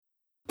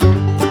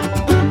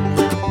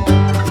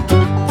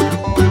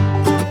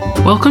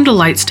Welcome to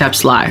Light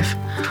Steps Live.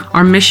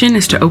 Our mission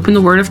is to open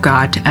the Word of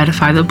God to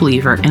edify the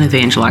believer and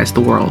evangelize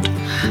the world,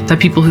 that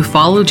people who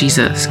follow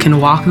Jesus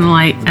can walk in the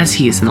light as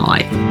He is in the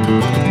light.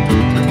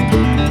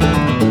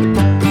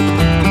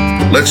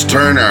 Let's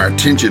turn our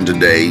attention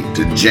today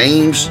to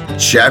James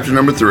chapter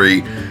number 3.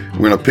 We're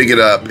going to pick it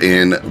up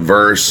in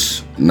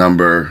verse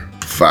number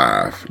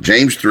 5.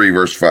 James 3,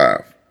 verse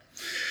 5.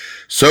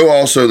 So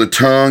also the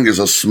tongue is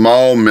a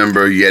small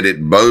member, yet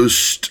it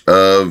boasts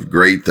of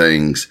great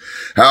things.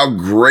 How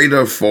great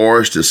a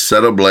forest is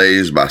set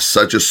ablaze by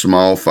such a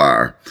small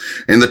fire.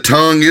 And the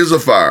tongue is a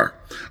fire,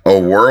 a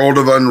world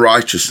of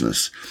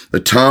unrighteousness.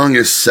 The tongue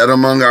is set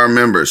among our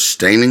members,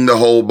 staining the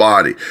whole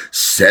body,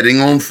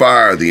 setting on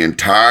fire the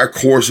entire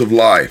course of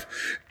life,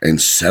 and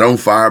set on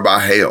fire by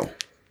hell.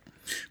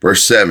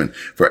 Verse 7,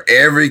 for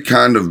every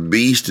kind of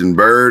beast and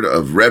bird,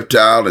 of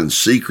reptile and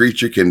sea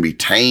creature can be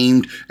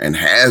tamed and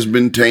has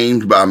been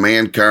tamed by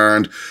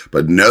mankind,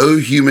 but no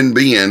human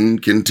being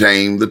can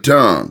tame the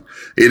tongue.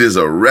 It is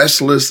a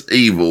restless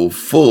evil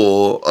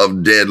full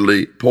of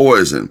deadly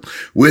poison.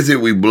 With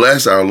it we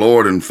bless our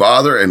Lord and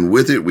Father, and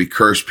with it we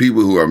curse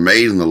people who are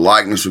made in the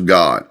likeness of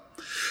God.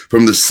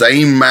 From the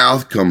same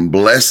mouth come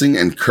blessing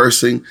and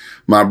cursing.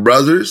 My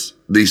brothers,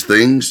 these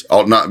things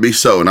ought not be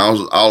so. And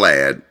I'll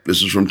add,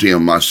 this is from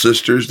Tim, my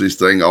sisters, these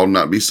things ought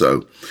not be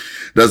so.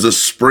 Does a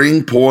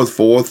spring pour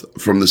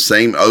forth from the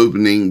same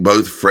opening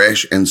both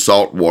fresh and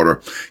salt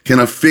water? Can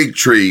a fig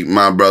tree,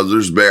 my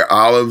brothers, bear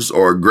olives,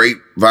 or a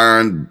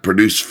grapevine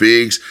produce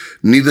figs?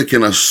 Neither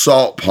can a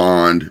salt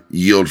pond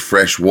yield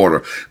fresh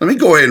water. Let me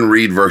go ahead and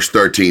read verse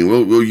 13.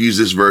 We'll use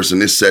this verse in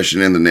this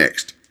session and the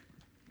next.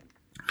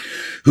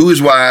 Who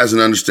is wise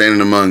and understanding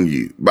among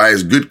you? By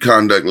his good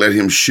conduct, let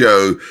him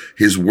show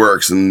his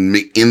works in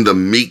the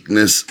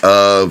meekness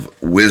of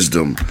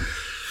wisdom.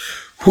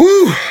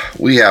 Whew,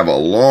 we have a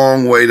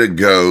long way to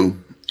go.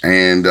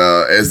 And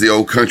as the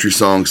old country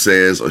song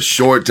says, a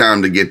short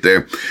time to get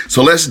there.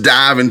 So let's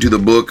dive into the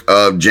book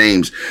of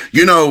James.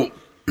 You know,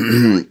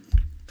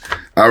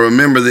 I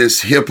remember this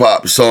hip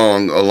hop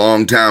song a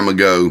long time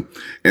ago.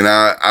 And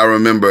I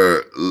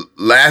remember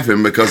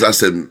laughing because I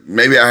said,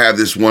 maybe I have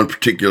this one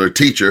particular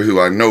teacher who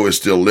I know is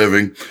still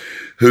living,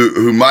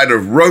 who might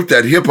have wrote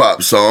that hip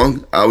hop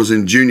song. I was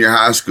in junior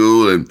high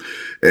school and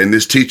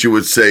this teacher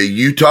would say,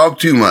 you talk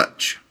too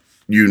much.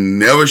 You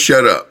never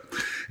shut up.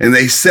 And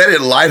they said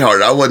it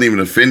lighthearted. I wasn't even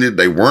offended.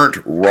 They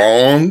weren't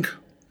wrong.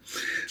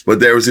 But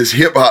there was this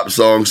hip hop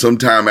song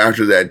sometime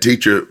after that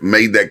teacher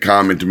made that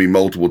comment to me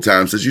multiple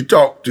times, says, you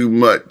talk too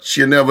much.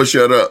 You never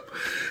shut up.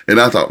 And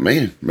I thought,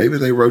 man, maybe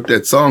they wrote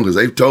that song because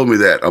they've told me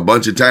that a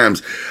bunch of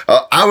times.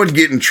 I would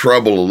get in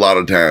trouble a lot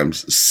of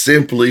times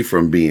simply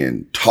from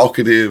being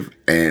talkative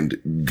and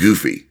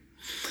goofy,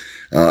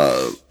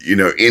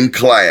 in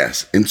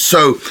class. And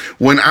so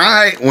when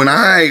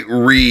I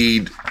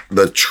read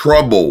the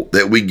trouble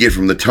that we get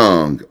from the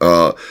tongue,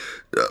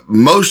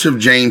 most of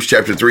James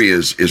chapter 3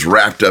 is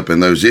wrapped up in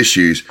those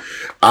issues.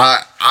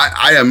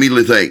 I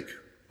immediately think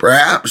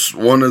perhaps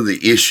one of the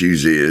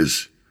issues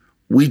is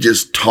we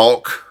just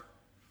talk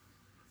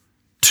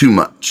too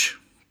much.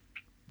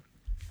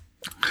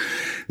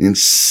 And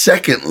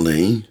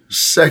secondly,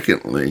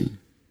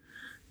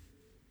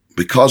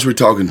 because we're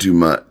talking too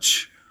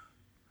much,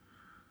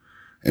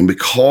 and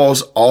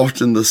because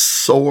often the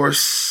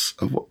source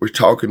of what we're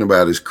talking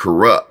about is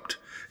corrupt,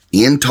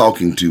 in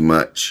talking too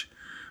much,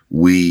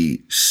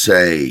 we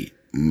say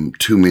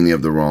too many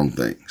of the wrong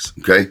things,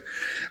 okay?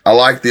 I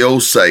like the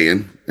old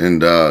saying,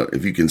 and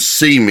if you can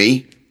see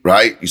me,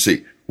 right, you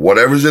see,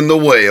 whatever's in the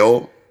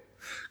well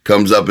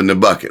comes up in the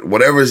bucket.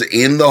 Whatever's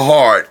in the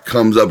heart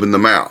comes up in the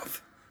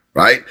mouth,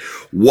 right?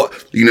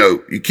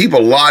 You keep a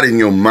lot in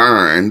your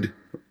mind,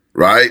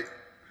 right?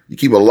 You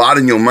keep a lot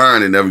in your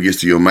mind, it never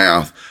gets to your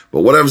mouth.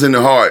 But whatever's in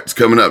the heart is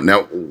coming up.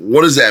 Now,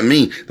 what does that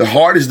mean? The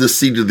heart is the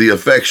seat of the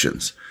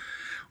affections.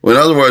 Well,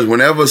 in other words,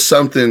 whenever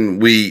something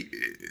we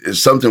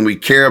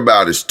care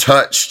about is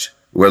touched,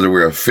 whether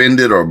we're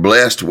offended or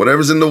blessed,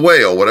 whatever's in the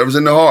well, whatever's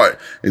in the heart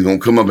is going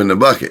to come up in the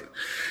bucket.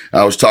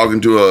 I was talking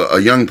to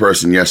a young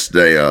person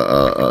yesterday,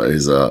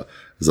 is an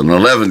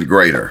 11th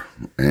grader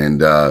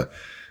and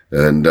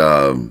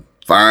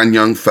fine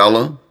young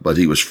fella, but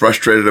he was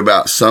frustrated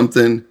about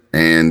something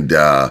and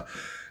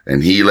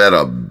he let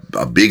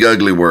a big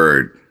ugly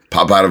word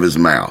pop out of his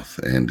mouth.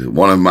 And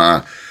one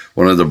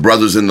of the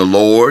brothers in the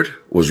Lord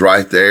was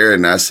right there.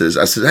 And I said,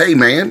 hey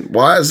man,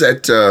 why is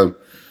that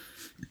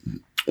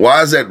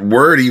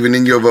word even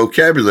in your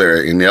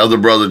vocabulary? And the other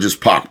brother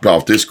just popped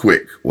off this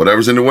quick.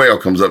 Whatever's in the well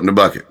comes up in the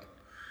bucket.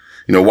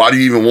 Why do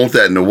you even want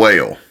that in the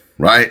well,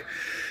 right?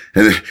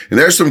 And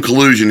there's some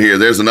collusion here.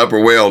 There's an upper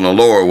well and a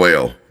lower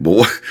well.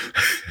 But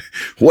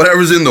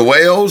whatever's in the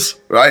wells,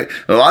 right?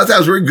 And a lot of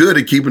times we're good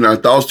at keeping our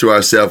thoughts to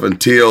ourselves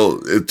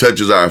until it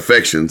touches our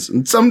affections.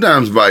 And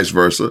sometimes vice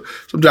versa.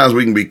 Sometimes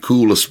we can be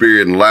cool of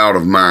spirit and loud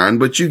of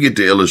mind, but you get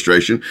the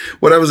illustration.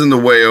 Whatever's in the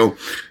well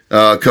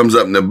comes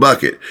up in the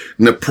bucket.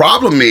 And the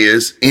problem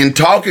is, in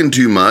talking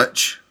too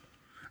much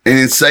and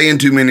in saying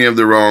too many of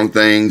the wrong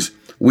things,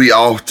 we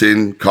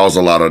often cause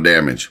a lot of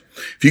damage.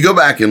 If you go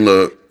back and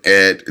look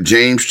at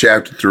James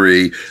chapter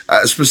 3,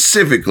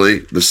 specifically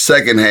the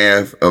second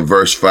half of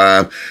verse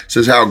 5. It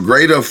says, how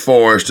great a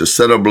forest is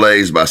set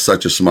ablaze by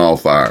such a small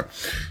fire.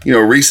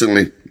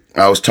 Recently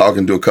I was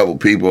talking to a couple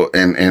people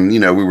and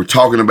we were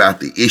talking about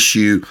the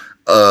issue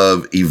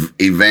of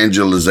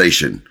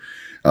evangelization.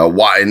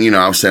 Why? And,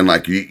 I was saying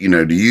like, do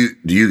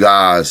you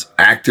guys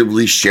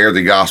actively share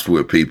the gospel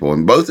with people?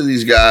 And both of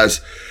these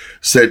guys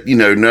said,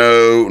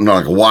 no,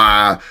 not like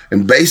why.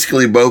 And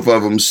basically both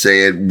of them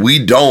said, we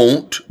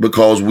don't,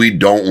 because we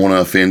don't want to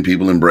offend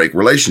people and break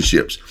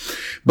relationships.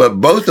 But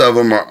both of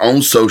them are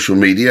on social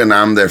media and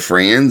I'm their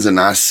friends and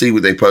I see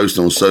what they post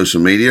on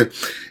social media.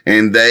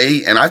 And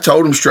I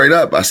told them straight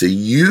up, I said,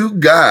 you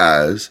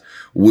guys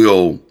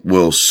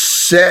will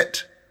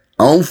set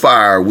on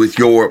fire with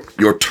your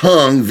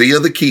tongue via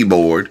the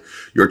keyboard,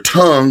 your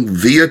tongue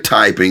via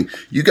typing.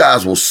 You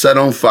guys will set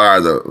on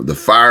fire the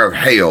fire of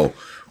hell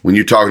when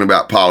you're talking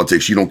about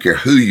politics. You don't care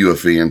who you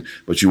offend,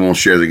 but you won't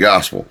share the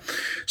gospel.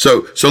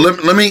 So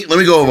let me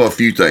go over a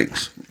few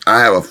things. I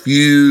have a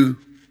few,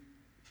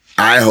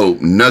 I hope,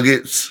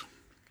 nuggets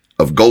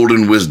of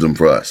golden wisdom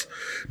for us.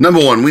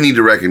 Number one, we need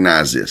to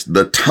recognize this.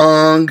 The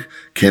tongue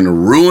can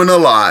ruin a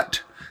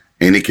lot,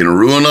 and it can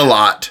ruin a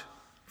lot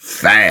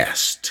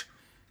fast.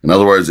 In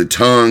other words, the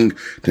tongue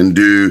can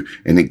do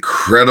an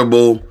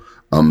incredible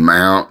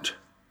amount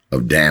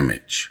of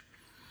damage.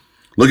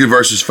 Look at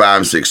verses 5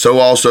 and 6. So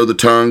also the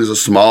tongue is a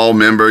small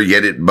member,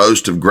 yet it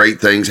boasts of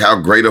great things. How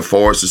great a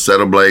forest is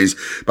set ablaze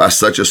by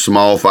such a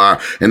small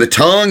fire. And the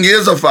tongue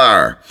is a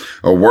fire,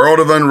 a world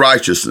of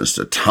unrighteousness.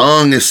 The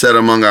tongue is set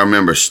among our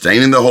members,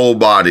 staining the whole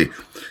body,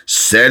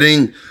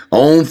 setting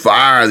on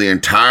fire the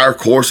entire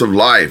course of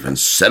life, and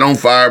set on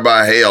fire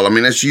by hell. I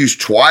mean, that's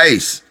used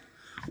twice.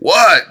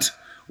 What?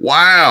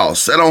 Wow,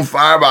 set on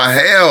fire by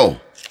hell.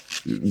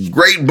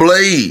 Great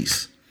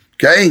blaze.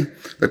 Okay?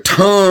 The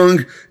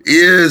tongue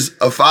is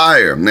a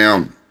fire.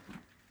 Now,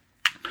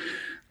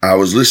 I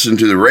was listening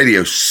to the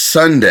radio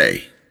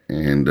Sunday,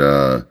 and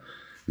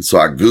so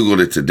I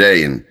Googled it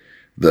today, and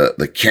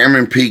the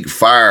Cameron Peak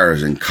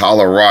fires in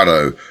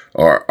Colorado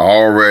are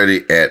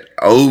already at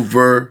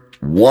over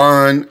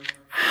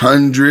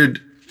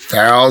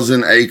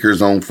 100,000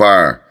 acres on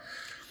fire.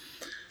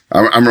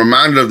 I'm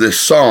reminded of this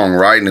song,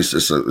 right? And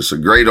it's a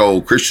great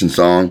old Christian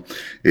song.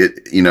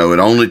 It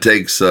only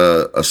takes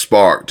a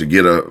spark to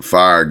get a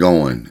fire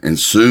going. And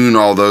soon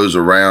all those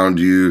around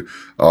you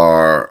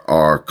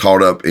are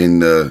caught up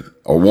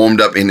or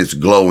warmed up in its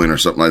glowing or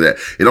something like that.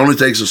 It only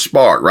takes a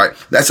spark, right?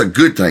 That's a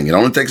good thing. It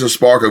only takes a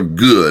spark of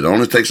good. It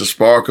only takes a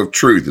spark of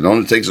truth. It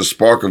only takes a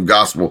spark of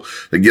gospel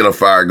to get a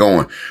fire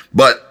going.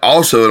 But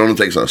also it only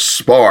takes a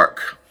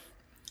spark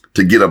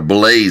to get a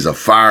blaze, a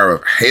fire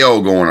of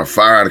hell going, a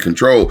fire out of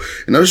control.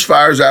 And those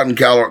fires out in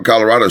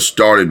Colorado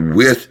started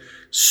with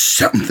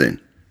something,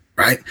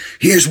 right?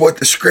 Here's what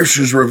the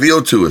scriptures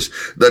reveal to us.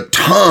 The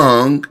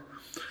tongue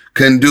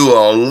can do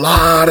a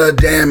lot of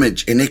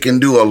damage, and it can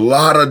do a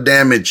lot of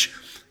damage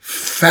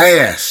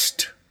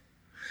fast.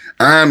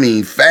 I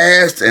mean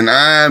fast, and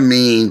I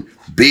mean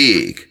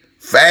big.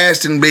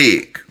 Fast and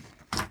big,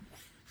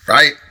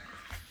 right?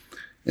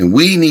 And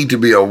we need to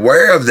be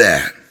aware of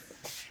that.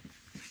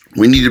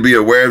 We need to be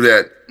aware of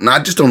that,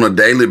 not just on a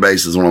daily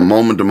basis, on a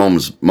moment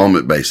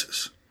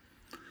basis.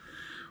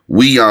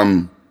 We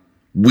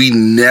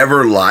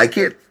never like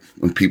it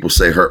when people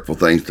say hurtful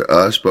things to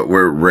us, but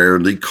we're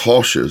rarely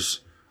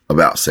cautious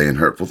about saying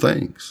hurtful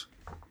things.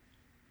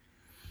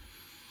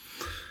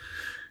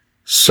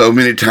 So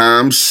many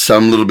times,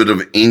 some little bit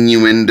of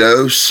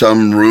innuendo,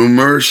 some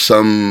rumor,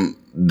 some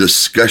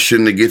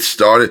discussion that gets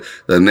started,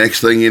 the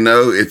next thing you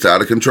know, it's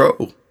out of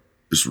control.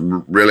 It's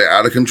really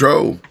out of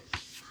control.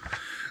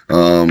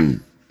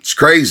 It's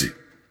crazy.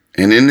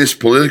 And in this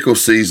political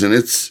season,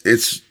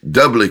 it's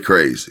doubly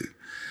crazy.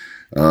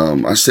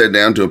 I sat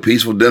down to a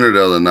peaceful dinner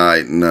the other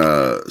night, and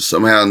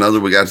somehow or another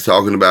we got to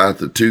talking about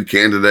the two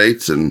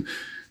candidates, and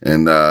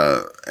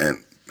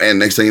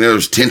next thing you know,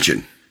 there's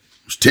tension.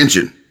 There's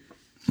tension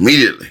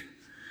immediately.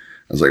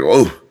 I was like,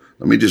 whoa,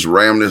 let me just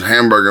ram this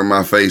hamburger in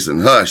my face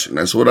and hush. And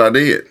that's what I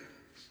did.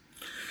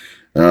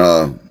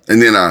 And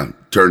then I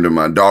turned to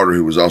my daughter,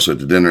 who was also at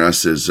the dinner. I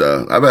says,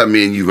 how about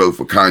me and you vote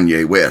for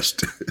Kanye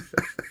West?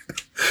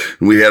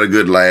 And we had a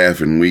good laugh,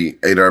 and we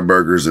ate our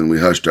burgers, and we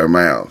hushed our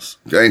mouths.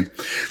 Okay.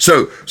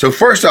 So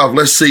first off,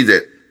 let's see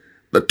that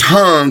the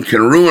tongue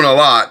can ruin a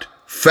lot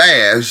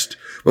fast,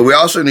 but we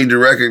also need to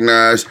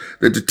recognize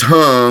that the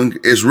tongue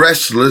is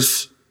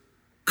restless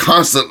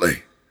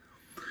constantly.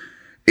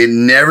 It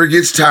never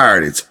gets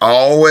tired. It's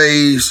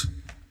always,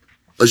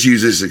 let's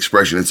use this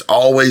expression, it's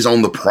always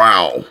on the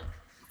prowl.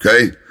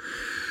 Okay.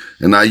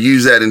 And I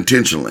use that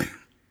intentionally.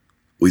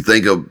 We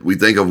think of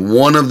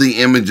one of the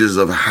images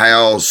of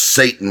how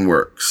Satan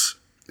works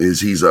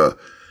is he's a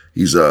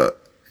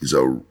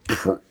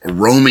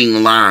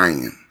roaming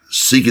lion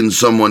seeking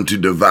someone to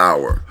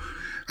devour.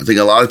 I think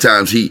a lot of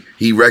times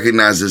he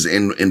recognizes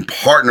in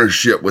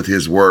partnership with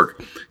his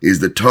work is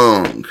the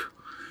tongue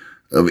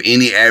of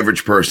any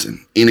average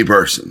person, any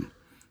person.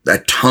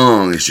 That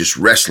tongue is just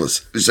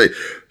restless. You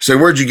say,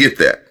 where'd you get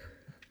that?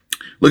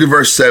 Look at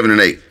verse 7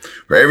 and 8.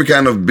 For every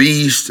kind of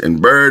beast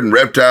and bird and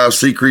reptile,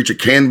 sea creature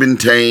can be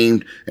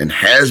tamed and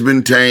has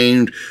been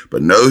tamed,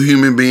 but no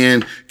human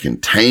being can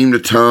tame the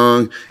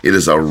tongue. It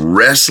is a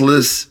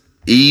restless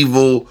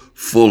evil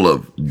full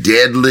of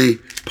deadly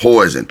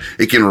poison.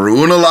 It can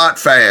ruin a lot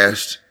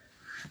fast,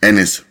 and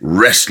it's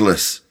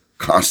restless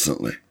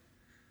constantly.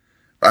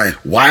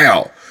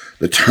 Wow,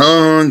 the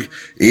tongue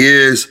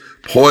is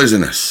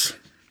poisonous.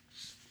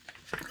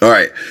 All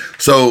right,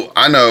 so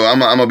I know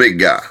I'm a big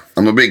guy.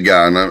 I'm a big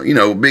guy,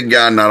 and big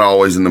guy not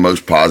always in the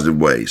most positive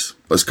ways.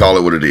 Let's call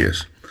it what it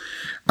is.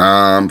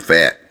 I'm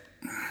fat,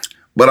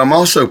 but I'm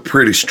also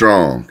pretty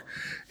strong.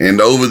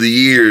 And over the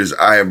years,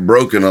 I have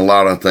broken a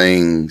lot of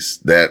things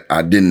that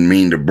I didn't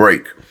mean to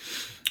break.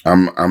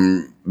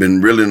 I'm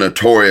been really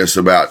notorious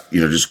about,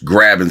 just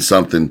grabbing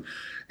something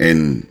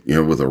and,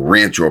 with a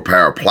wrench or a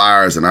pair of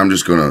pliers, and I'm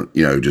just going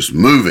to, just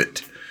move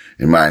it.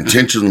 And my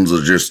intentions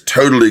are just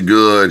totally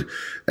good.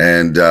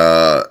 And,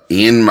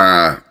 in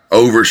my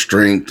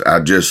overstrength,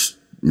 I just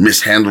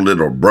mishandled it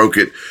or broke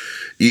it.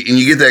 And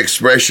you get that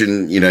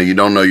expression, you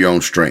don't know your own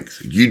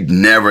strength. You'd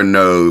never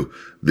know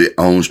the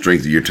own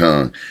strength of your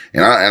tongue.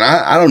 And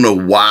I don't know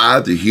why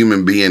the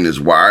human being is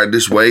wired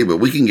this way, but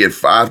we can get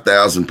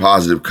 5,000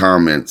 positive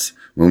comments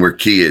when we're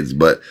kids,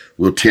 but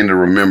we'll tend to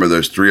remember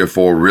those 3 or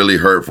 4 really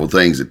hurtful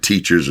things that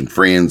teachers and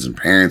friends and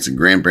parents and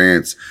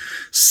grandparents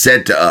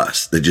said to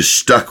us that just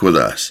stuck with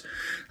us.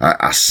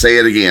 I say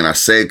it again. I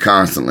say it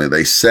constantly.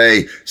 They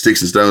say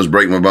sticks and stones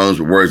break my bones,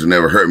 but words will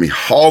never hurt me.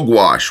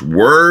 Hogwash.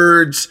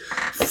 Words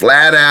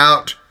flat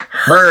out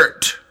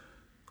hurt.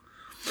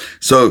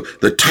 So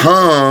the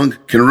tongue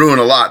can ruin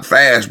a lot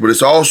fast, but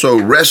it's also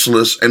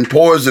restless and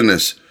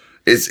poisonous.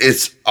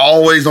 It's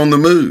always on the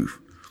move,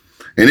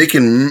 and it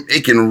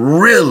can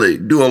really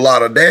do a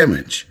lot of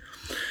damage.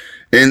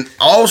 And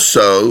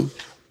also,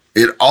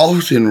 it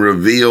often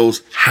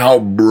reveals how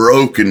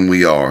broken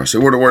we are. So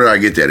where did I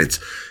get that?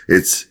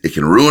 It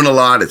can ruin a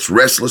lot. It's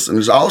restless, and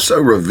it also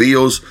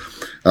reveals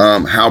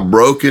how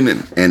broken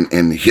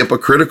and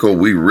hypocritical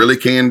we really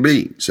can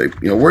be. So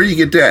where do you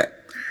get that?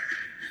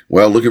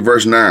 Well, look at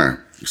verse 9.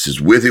 It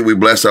says, with it we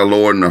bless our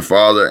Lord and our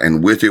Father,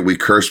 and with it we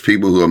curse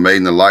people who are made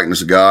in the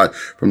likeness of God.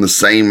 From the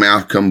same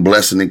mouth come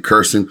blessing and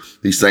cursing.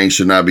 These things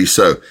should not be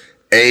so.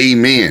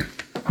 Amen.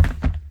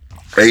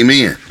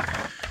 Amen.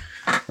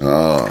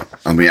 I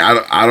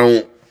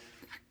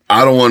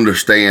don't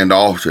understand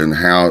often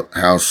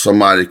how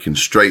somebody can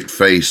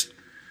straight-faced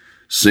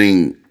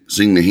sing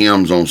the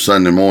hymns on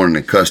Sunday morning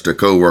and cuss their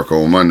coworker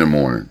on Monday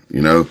morning. I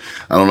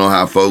don't know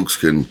how folks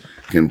can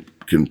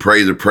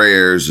pray the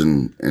prayers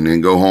and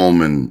then go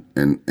home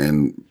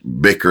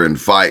and bicker and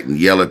fight and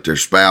yell at their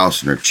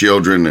spouse and their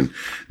children and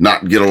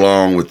not get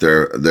along with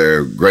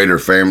their greater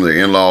family,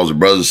 their in-laws, their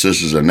brothers,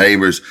 sisters, their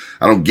neighbors.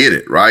 I don't get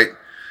it, right?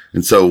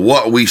 And so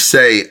what we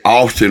say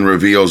often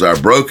reveals our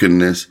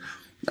brokenness.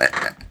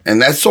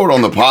 And that's sort of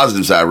on the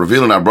positive side.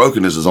 Revealing our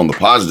brokenness is on the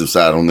positive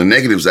side. On the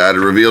negative side, it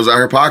reveals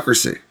our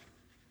hypocrisy.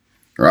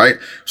 Right?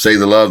 Say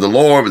the love of the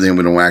Lord, but then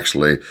we don't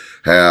actually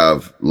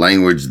have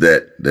language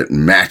that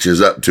matches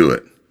up to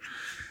it.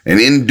 And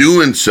in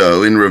doing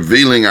so, in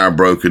revealing our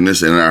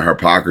brokenness and our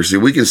hypocrisy,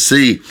 we can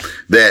see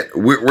that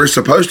we're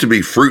supposed to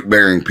be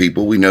fruit-bearing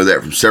people. We know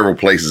that from several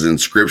places in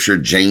Scripture.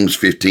 James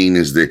 15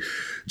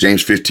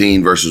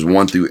 verses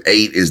 1 through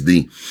 8 is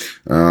the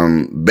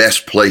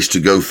best place to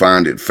go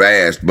find it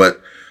fast. But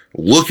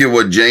look at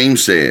what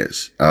James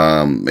says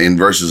in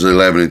verses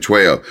 11 and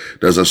 12.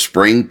 Does a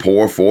spring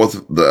pour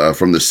forth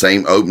from the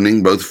same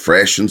opening, both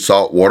fresh and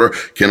salt water?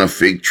 Can a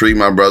fig tree,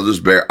 my brothers,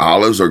 bear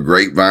olives, or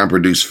grapevine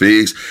produce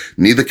figs?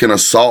 Neither can a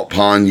salt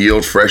pond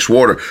yield fresh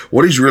water.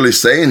 What he's really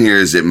saying here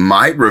is it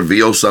might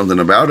reveal something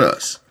about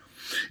us.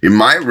 It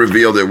might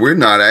reveal that we're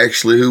not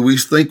actually who we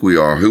think we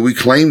are, who we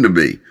claim to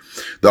be.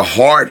 The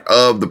heart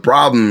of the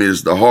problem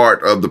is the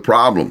heart of the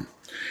problem.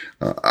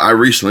 I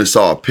recently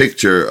saw a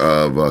picture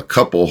of a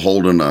couple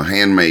holding a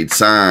handmade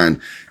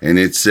sign, and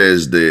it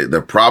says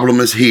the problem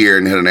is here,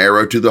 and it had an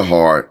arrow to the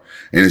heart,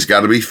 and it's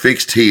got to be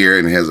fixed here,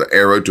 and it has an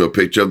arrow to a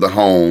picture of the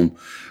home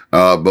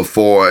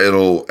before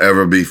it'll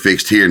ever be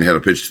fixed here, and it had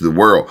a picture to the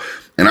world.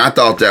 And I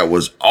thought that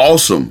was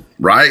awesome,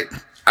 right?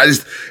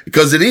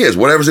 Because it is.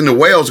 Whatever's in the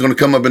well is going to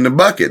come up in the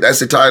bucket. That's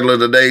the title of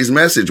today's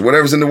message.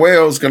 Whatever's in the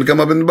well is going to come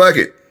up in the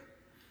bucket.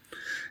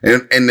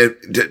 And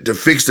to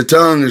fix the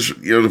tongue is,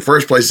 the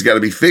first place it's got to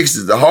be fixed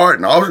is the heart.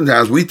 And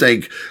oftentimes we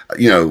think,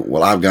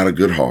 well, I've got a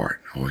good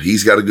heart, or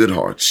he's got a good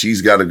heart,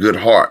 she's got a good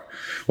heart.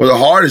 Well, the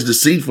heart is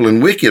deceitful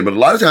and wicked, but a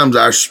lot of times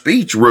our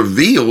speech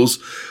reveals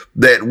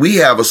that we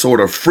have a sort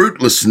of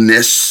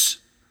fruitlessness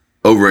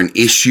over an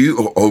issue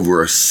or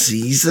over a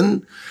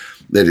season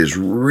that is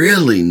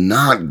really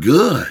not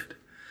good.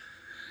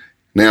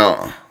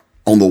 Now,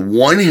 on the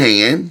one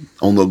hand,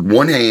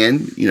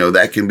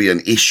 that can be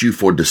an issue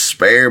for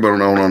despair, but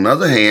on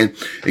another hand,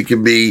 it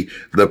can be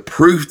the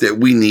proof that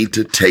we need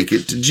to take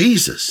it to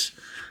Jesus.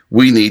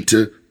 We need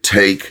to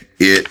take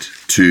it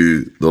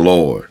to the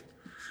Lord.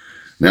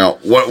 Now,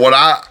 what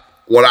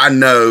I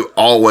know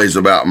always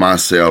about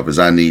myself is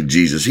I need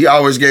Jesus. He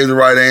always gave the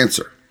right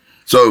answer.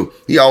 So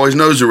he always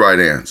knows the right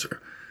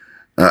answer.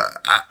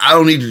 I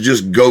don't need to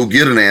just go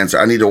get an answer.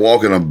 I need to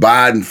walk in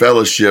abiding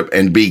fellowship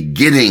and be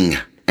getting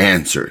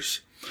answers.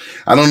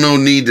 I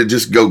don't need to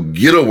just go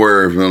get a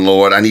word from the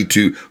Lord. I need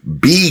to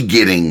be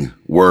getting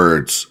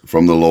words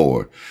from the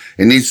Lord.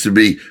 It needs to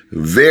be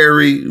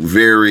very,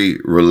 very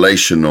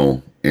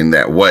relational in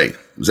that way.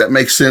 Does that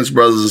make sense,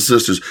 brothers and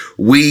sisters?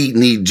 We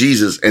need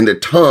Jesus, and the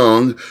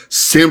tongue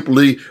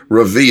simply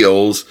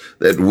reveals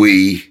that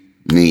we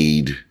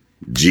need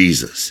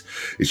Jesus.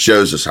 It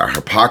shows us our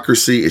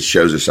hypocrisy, it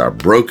shows us our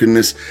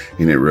brokenness,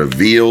 and it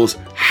reveals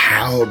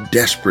how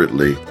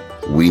desperately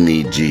we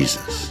need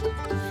Jesus.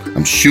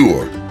 I'm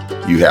sure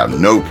you have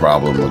no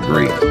problem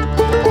agreeing.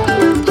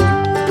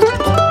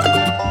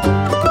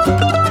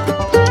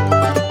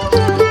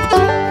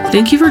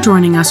 Thank you for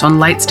joining us on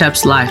Light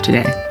Steps Live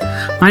today.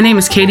 My name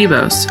is Katie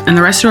Bose, and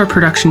the rest of our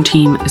production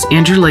team is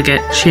Andrew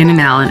Liggett, Shannon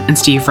Allen, and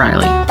Steve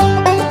Riley.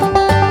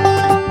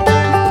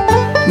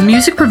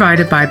 Music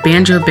provided by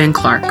Banjo Ben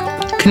Clark.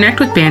 Connect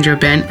with Banjo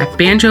Ben at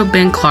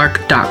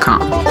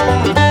banjobenclark.com.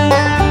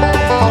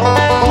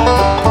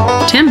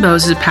 Tim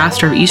Bose is a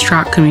pastor of East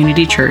Rock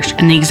Community Church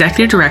and the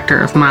executive director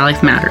of My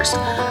Life Matters,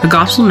 a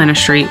gospel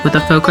ministry with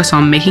a focus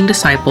on making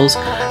disciples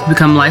who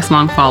become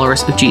lifelong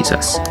followers of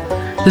Jesus.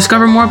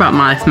 Discover more about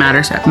My Life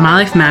Matters at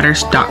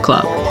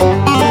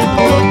mylifematters.club.